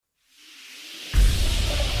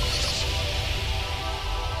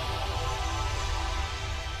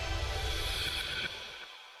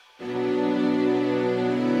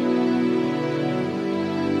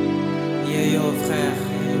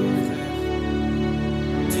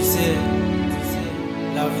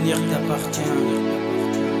l'avenir t'appartient.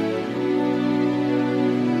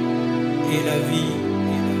 Et la vie,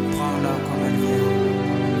 prends-la comme elle vient.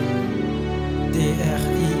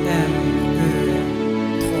 TRIME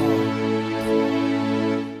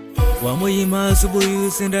 3. Wamuima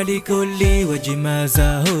asubuhi sendalikoli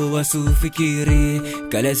wajimaza ho wasufikiri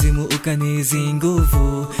kalazimu ukanizi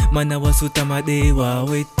nguvu mana wasutamadhewa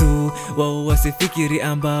wetu wao wasifikiri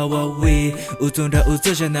amba wawe utonda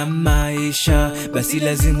utosha na maisha basi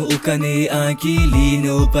lazimu ukani akili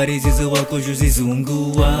no parizizo wako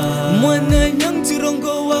juzizungua mwana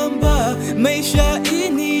nyamtirongo wamba maisha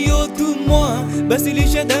ini yotumwa basi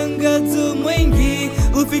lisha dangazo mwengi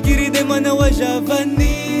ufikiri de mana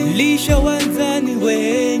wajavani lisha wanzani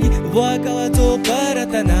wengi waka watopara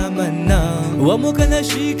mana wamuka na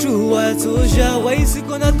shitu watoja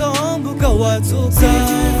waisiko na tombuka watoka. Si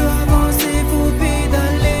tu veux avancer, faut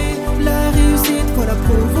pédaler. La réussite, faut la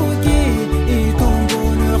provoquer. Et ton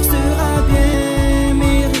bonheur sera bien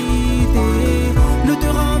mérité. Ne te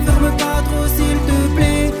renferme pas trop s'il te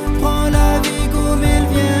plaît. Prends la vie comme elle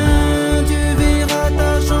vient. Tu verras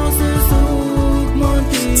ta chance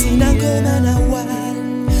s'augmenter. Tina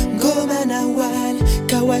goma na wal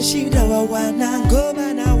kawashinda wawana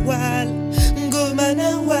ngoma na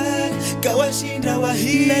wal kawashinda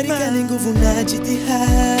wahima narika ni nguvu na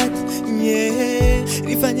jitihad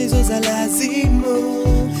rifanye zo za lazimu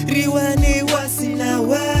riwane wasina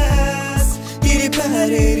was ili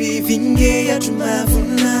pare rivinge ya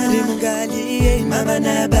tumavuna limungalie mama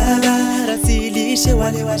na baba rasilishe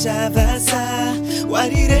wale wajavasa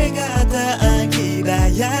waliregata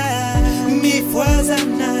angibaya mifwaza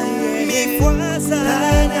naye mifwaza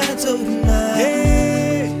anatona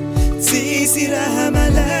sisi raha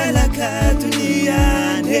malala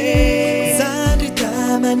katuniane zandri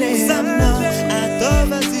tamane sama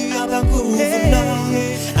atova ziyo abanguvuna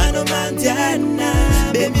anomandiana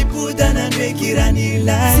bemi putana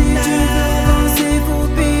ndwekiranilana. Si tu veux avancer, faut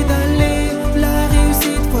pédaler. La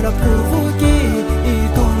réussite, faut la prouver.